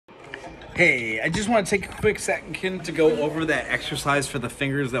Hey, I just want to take a quick second to go over that exercise for the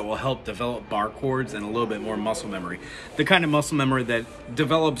fingers that will help develop bar chords and a little bit more muscle memory. The kind of muscle memory that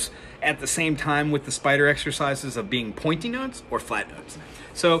develops at the same time with the spider exercises of being pointy notes or flat notes.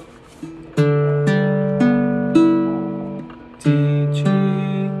 So, D, G,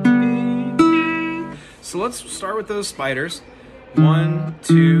 B. So let's start with those spiders. 1,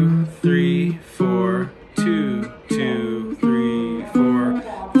 2, 3, 4, 2, 2, 3, 4,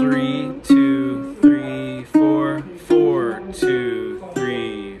 3, 2, 3, 4, 4, 2,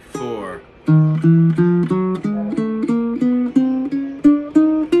 3, 4.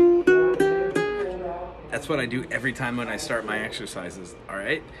 That's what I do every time when I start my exercises, all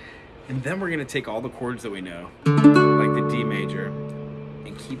right? And then we're gonna take all the chords that we know, like the D major,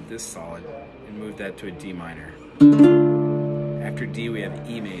 and keep this solid and move that to a D minor. After D, we have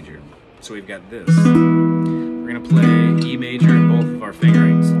E major. So we've got this. We're gonna play E major in both of our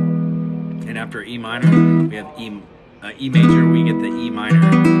fingerings. And after E minor, we have E major. We get the E minor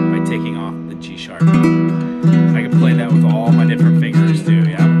by taking off the G sharp. I can play that with all my different fingers too,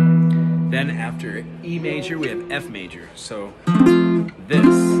 yeah? Then after E major, we have F major. So this,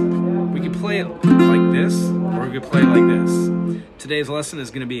 we can play it like this, or we could play it like this. Today's lesson is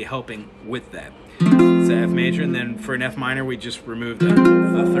gonna be helping with that. It's an F major, and then for an F minor, we just remove the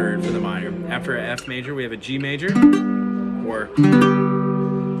third for the minor. After an F major, we have a G major, and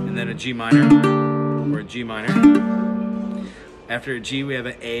then a G minor, or a G minor. After a G, we have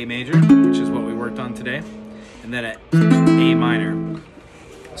an A major, which is what we worked on today, and then an A minor.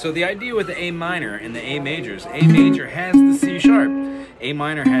 So the idea with the A minor and the A majors, A major has the C sharp, A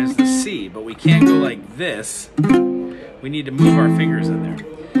minor has the C, but we can't go like this. We need to move our fingers in there.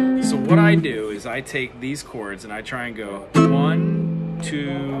 So what I do is I take these chords and I try and go 1,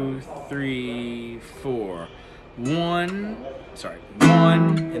 2, 3, 4. 1,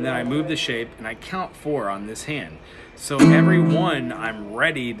 and then I move the shape and I count 4 on this hand. So every 1, I'm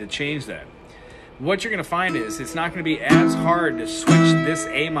ready to change that. What you're gonna find is it's not gonna be as hard to switch this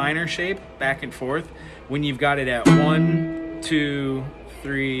A minor shape back and forth when you've got it at 1, 2,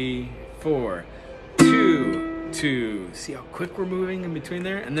 3, 4, 2, 2. See how quick we're moving in between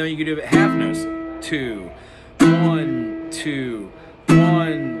there? And then you can do it half notes. 2, 1, 2,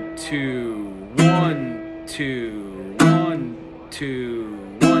 1, 2, 1, 2, 1,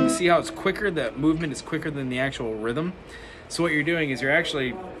 2, 1. See how it's quicker? That movement is quicker than the actual rhythm. So what you're doing is you're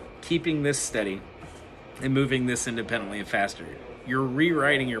actually keeping this steady and moving this independently and faster. You're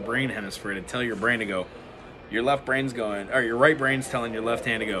rewriting your brain hemisphere to tell your brain to go. Your left brain's going, or your right brain's telling your left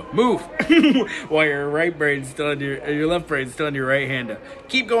hand to go, move, while your right brain's telling your left brain's telling your right hand to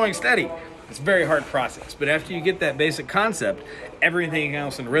keep going steady. It's a very hard process, but after you get that basic concept, everything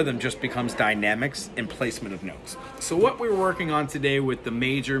else in rhythm just becomes dynamics and placement of notes. So what we were working on today with the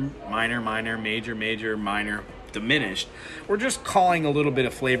major, minor, minor, major, major, minor, diminished, we're just calling a little bit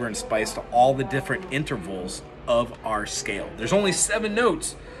of flavor and spice to all the different intervals of our scale. There's only 7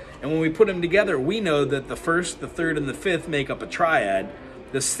 notes. And when we put them together, we know that the first, the third, and the fifth make up a triad.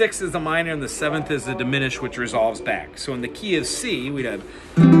 The 6th is the minor, and the 7th is the diminished, which resolves back. So in the key of C, we'd have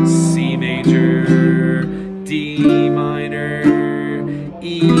C major, D minor,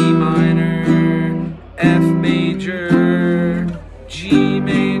 E minor, F major, G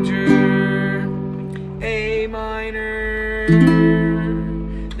major, A minor.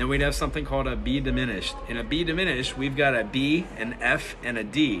 Then we'd have something called a B diminished. In a B diminished, we've got a B, an F, and a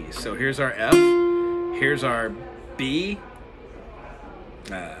D. So here's our F, here's our B.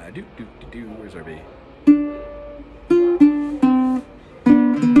 Where's our B?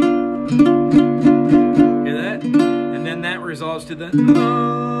 Hear that? And then that resolves to the.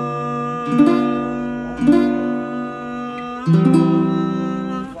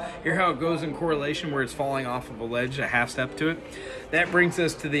 Hear how it goes in correlation where it's falling off of a ledge, a half step to it? That brings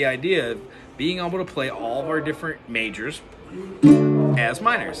us to the idea of being able to play all of our different majors as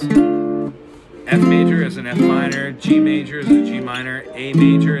minors. F major is an F minor, G major is a G minor, A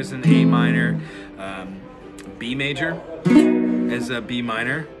major is an A minor, B major is a B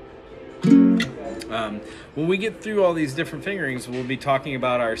minor. When we get through all these different fingerings, we'll be talking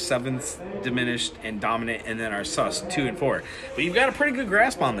about our 7th, diminished, and dominant, and then our sus, 2 and 4. But you've got a pretty good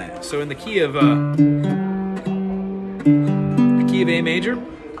grasp on that. So in the key of A major,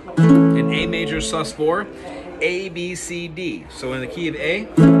 in A major sus 4, A, B, C, D. So in the key of A,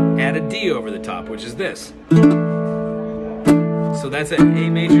 add a D over the top, which is this. So that's it, A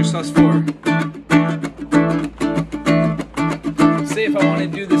major sus 4. Say if I want to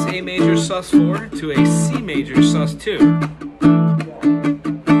do this A major sus 4 to a C major sus 2.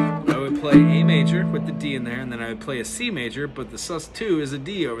 I would play A major with the D in there, and then I would play a C major, but the sus2 is a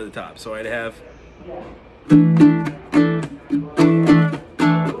D over the top. So I'd have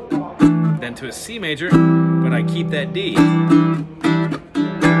then to a C major, but I keep that D.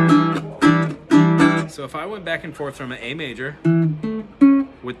 So if I went back and forth from an A major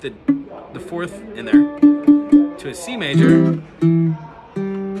with the fourth in there to a C major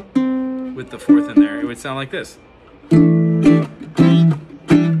with the fourth in there, it would sound like this.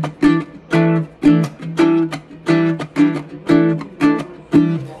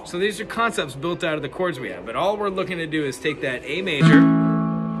 So these are concepts built out of the chords we have, but all we're looking to do is take that A major,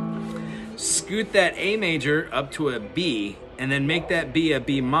 scoot that A major up to a B, and then make that B a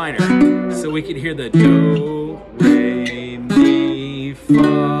B minor, so we could hear the do, re, mi,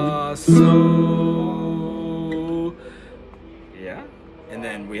 fa, so. Yeah, and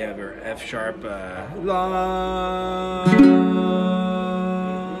then we have our F sharp, la,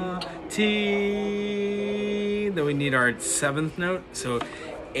 T. Then we need our seventh note, so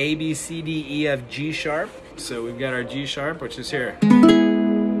A, B, C, D, E, F, G sharp. So we've got our G sharp, which is here.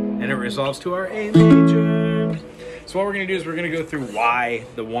 And it resolves to our A major. So what we're going to do is we're going to go through why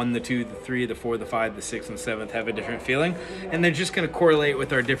the 1, the 2, the 3, the 4, the 5, the 6, and the 7th have a different feeling. And they're just going to correlate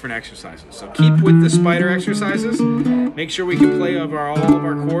with our different exercises. So keep with the spider exercises. Make sure we can play over all of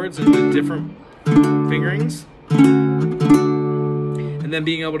our chords and with different fingerings. And then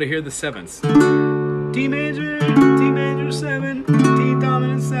being able to hear the sevenths. D major, 7, D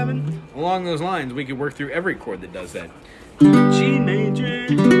dominant 7. Along those lines, we could work through every chord that does that. G major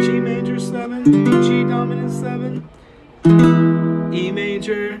 7, G dominant 7, E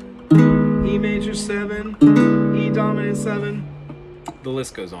major 7, E dominant 7. The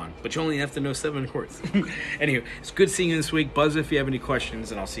list goes on, but you only have to know 7 chords. Anyway, it's good seeing you this week. Buzz if you have any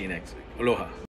questions, and I'll see you next week. Aloha.